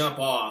has to jump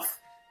off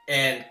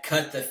and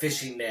cut the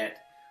fishing net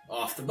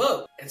off the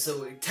boat. And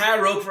so we tie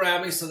a rope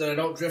around me so that I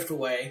don't drift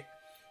away.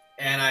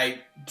 And I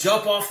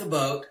jump off the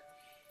boat.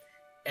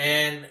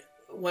 And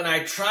when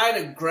I try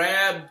to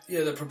grab,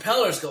 the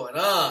propeller's going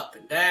up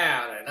and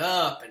down and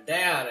up and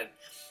down. And,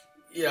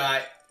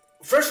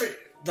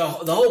 the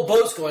whole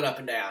boat's going up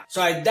and down. So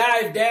I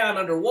dive down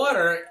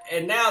underwater,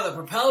 and now the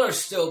propeller's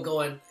still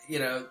going,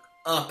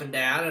 up and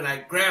down. And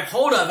I grab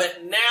hold of it,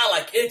 and now,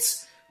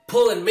 it's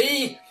pulling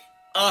me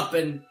up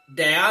and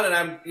down. And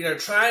I'm,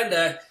 trying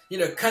to,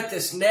 cut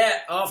this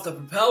net off the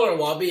propeller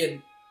while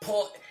being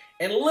pulled.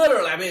 And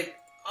literally,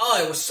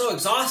 it was so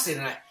exhausting.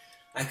 And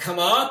I come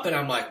up, and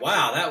I'm like,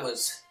 wow, that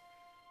was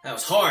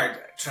hard.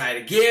 I try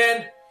it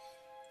again.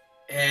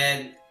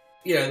 And,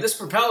 this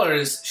propeller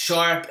is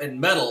sharp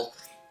and metal,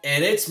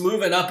 and it's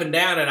moving up and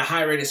down at a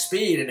high rate of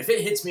speed. And if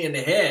it hits me in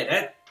the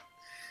head,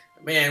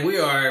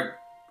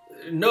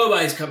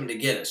 nobody's coming to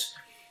get us.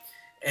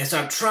 And so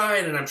I'm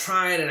trying, and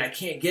I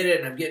can't get it,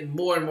 and I'm getting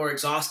more and more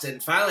exhausted.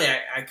 And finally,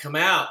 I come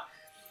out,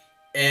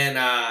 and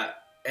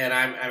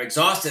I'm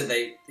exhausted.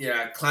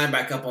 I climb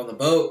back up on the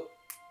boat,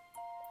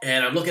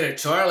 and I'm looking at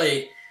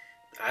Charlie.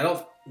 I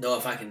don't know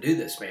if I can do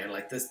this, man.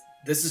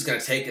 This is gonna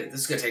take it.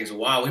 This is gonna take us a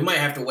while. We might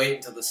have to wait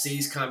until the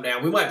seas calm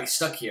down. We might be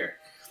stuck here.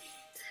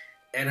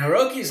 And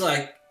Hiroki's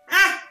like,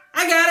 I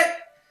got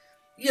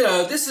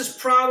it. This is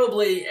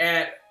probably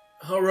at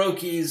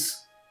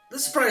Hiroki's.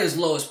 This is probably his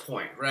lowest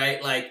point,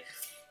 right?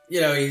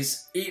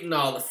 He's eaten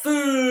all the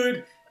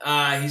food.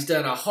 He's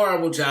done a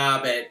horrible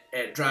job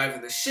at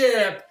driving the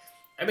ship.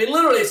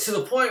 Literally, it's to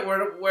the point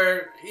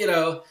where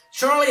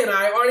Charlie and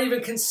I aren't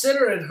even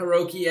considering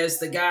Hiroki as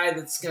the guy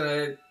that's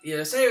gonna,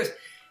 save us.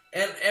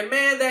 And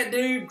man, that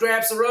dude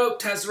grabs the rope,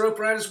 ties the rope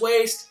around his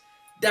waist,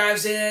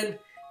 dives in,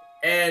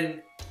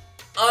 and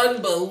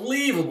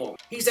unbelievable.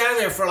 He's down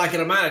there for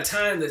an amount of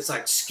time that's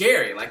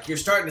scary. You're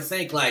starting to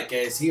think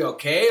is he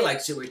okay?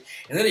 Should we?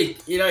 And then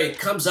he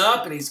comes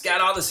up and he's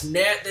got all this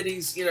net that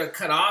he's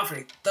cut off, and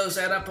he throws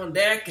that up on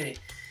deck, and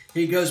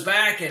he goes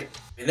back, and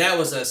that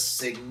was a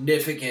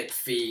significant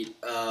feat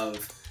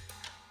of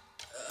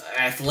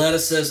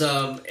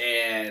athleticism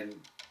and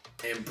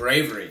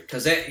bravery,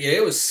 because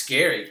it was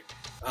scary.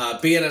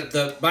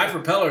 My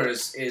propeller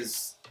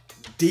is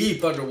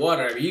deep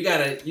underwater. You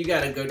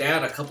gotta go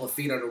down a couple of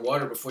feet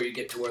underwater before you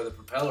get to where the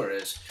propeller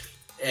is,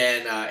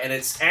 and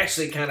it's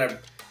actually kind of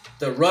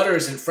the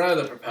rudder's in front of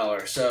the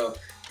propeller. So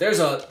there's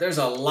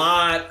a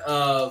lot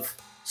of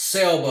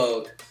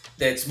sailboat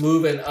that's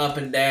moving up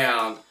and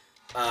down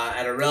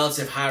at a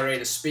relative high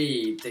rate of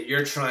speed that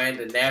you're trying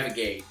to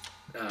navigate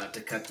to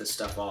cut this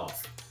stuff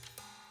off.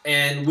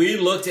 And we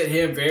looked at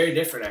him very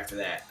different after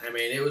that.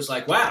 It was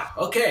like, wow,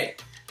 okay,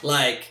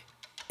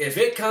 if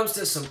it comes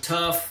to some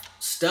tough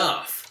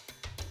stuff,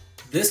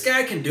 this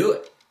guy can do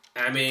it.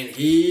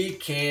 He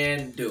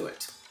can do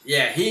it.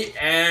 Yeah, he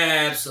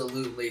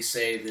absolutely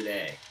saved the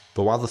day.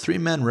 But while the three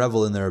men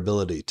revel in their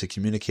ability to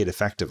communicate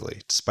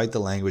effectively despite the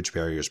language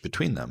barriers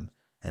between them,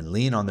 and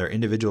lean on their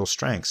individual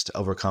strengths to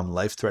overcome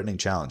life-threatening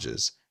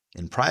challenges,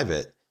 in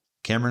private,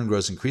 Cameron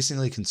grows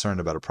increasingly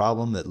concerned about a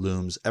problem that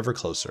looms ever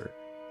closer,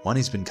 one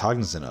he's been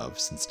cognizant of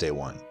since day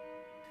one.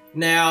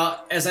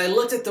 Now, as I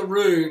looked at the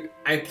route,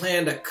 I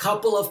planned a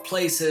couple of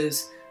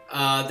places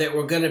that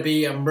were going to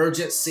be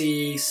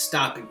emergency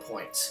stopping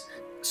points.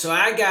 So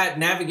I got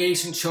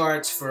navigation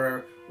charts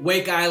for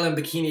Wake Island,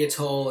 Bikini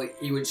Atoll,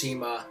 Iwo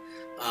Jima,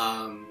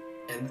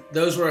 and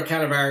those were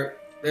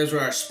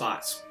our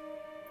spots.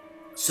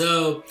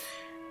 So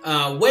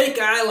Wake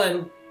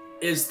Island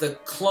is the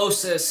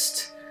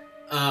closest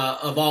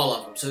of all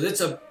of them. So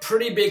it's a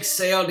pretty big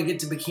sail to get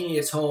to Bikini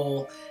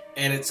Atoll,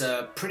 and it's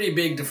a pretty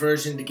big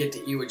diversion to get to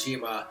Iwo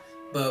Jima.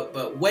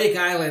 But Wake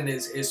Island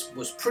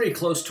was pretty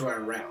close to our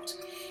route.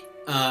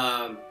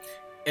 And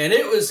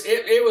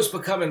it was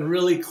becoming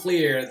really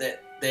clear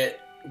that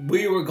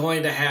we were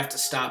going to have to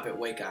stop at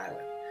Wake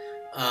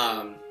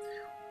Island.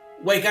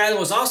 Wake Island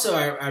was also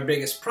our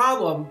biggest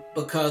problem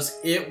because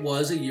it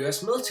was a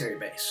U.S. military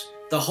base.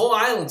 The whole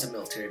island's a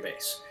military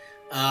base.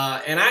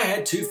 And I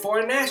had 2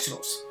 foreign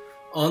nationals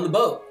on the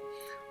boat.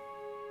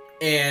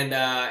 And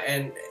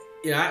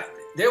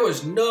there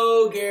was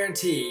no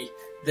guarantee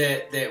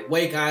that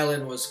Wake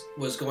Island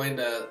was going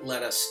to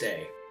let us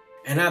stay.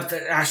 And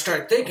I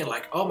start thinking,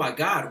 like, oh my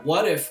God,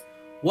 what if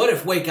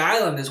Wake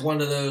Island is one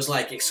of those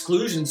like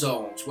exclusion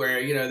zones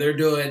where, they're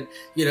doing,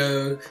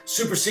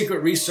 super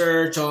secret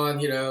research on,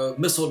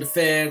 missile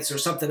defense or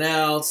something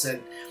else.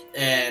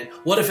 And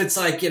what if it's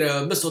like,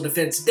 Missile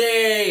Defense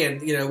Day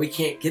and, we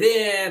can't get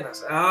in? I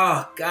was like,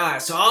 oh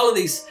God. So all of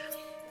these,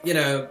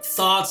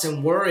 thoughts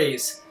and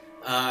worries,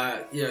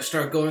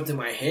 start going through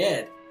my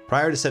head.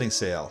 Prior to setting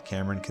sail,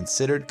 Cameron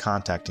considered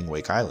contacting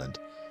Wake Island,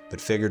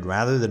 but figured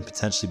rather than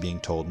potentially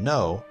being told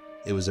no,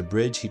 it was a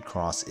bridge he'd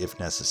cross if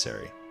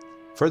necessary.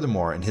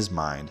 Furthermore, in his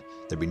mind,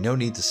 there'd be no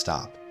need to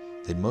stop.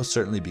 They'd most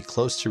certainly be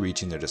close to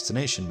reaching their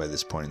destination by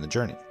this point in the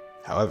journey.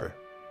 However,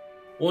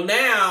 well,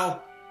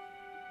 now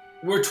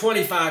we're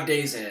 25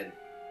 days in.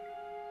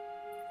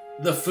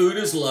 The food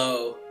is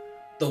low.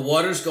 The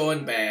water's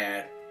going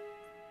bad.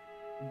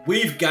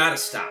 We've got to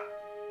stop.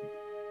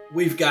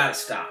 We've got to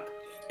stop.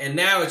 And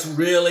now it's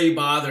really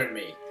bothering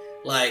me.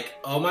 Like,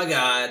 oh my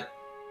God,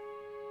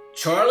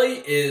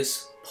 Charlie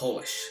is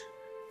Polish.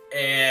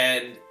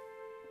 And,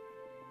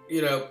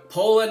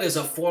 Poland is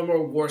a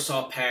former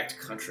Warsaw Pact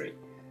country.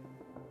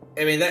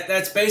 I mean,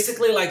 that's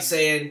basically like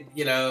saying,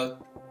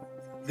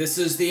 this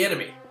is the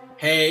enemy.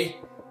 Hey,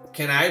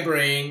 can I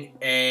bring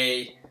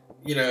a,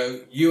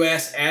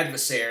 U.S.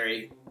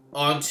 adversary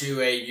onto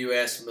a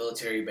U.S.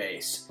 military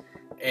base?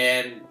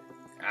 And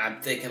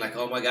I'm thinking like,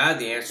 oh my God,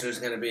 the answer is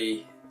going to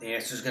be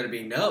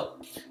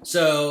no.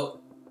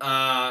 So,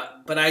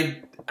 but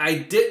I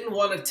didn't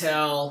want to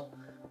tell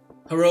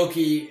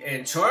Hiroki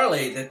and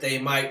Charlie that they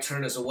might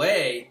turn us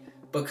away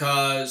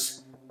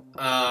because,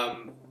 I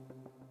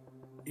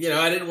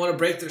didn't want to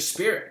break their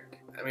spirit.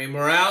 I mean,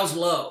 morale's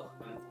low.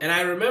 And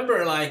I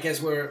remember, like,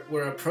 as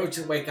we're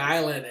approaching Wake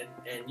Island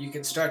and you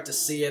can start to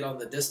see it on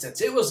the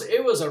distance, it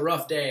was a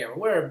rough day.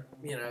 We're,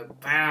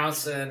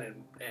 bouncing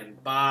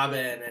and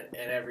bobbing and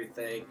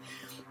everything.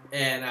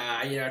 And,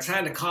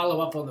 trying to call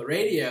him up on the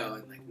radio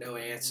and, like, no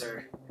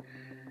answer.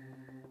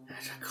 I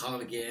try to call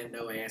him again,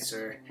 no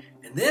answer.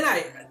 And then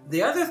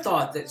the other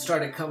thought that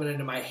started coming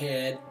into my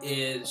head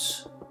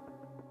is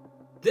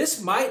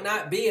this might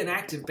not be an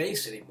active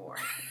base anymore.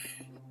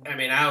 I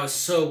mean, I was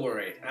so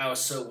worried.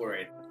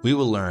 we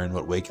will learn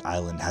what Wake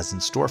Island has in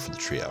store for the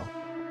trio.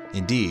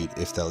 Indeed,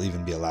 if they'll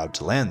even be allowed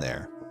to land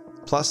there.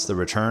 Plus the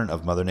return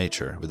of Mother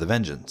Nature with a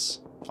vengeance.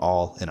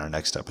 All in our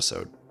next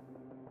episode.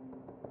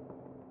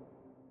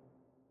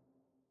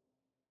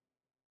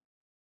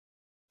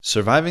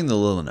 Surviving the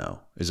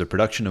Lilino is a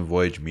production of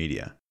Voyage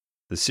Media.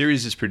 The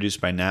series is produced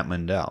by Nat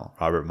Mundell,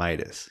 Robert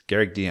Midas,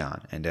 Garrick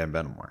Dion, and Dan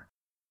Benamore.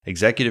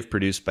 Executive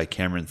produced by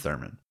Cameron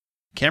Thurman.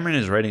 Cameron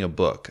is writing a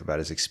book about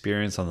his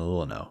experience on the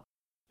Lilino,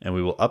 and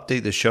we will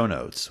update the show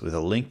notes with a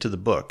link to the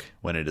book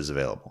when it is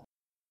available.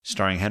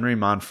 Starring Henry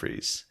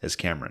Monfries as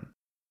Cameron,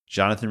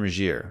 Jonathan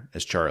Regier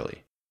as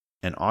Charlie,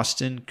 and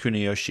Austin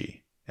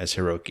Kuniyoshi as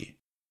Hiroki.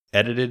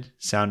 Edited,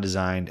 sound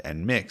designed,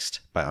 and mixed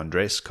by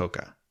Andres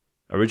Coca.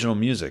 Original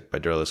music by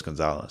Derlis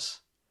Gonzalez.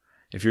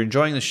 If you're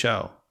enjoying the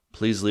show,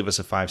 please leave us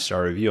a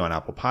 5-star review on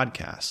Apple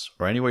Podcasts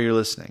or anywhere you're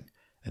listening,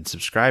 and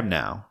subscribe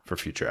now for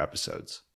future episodes.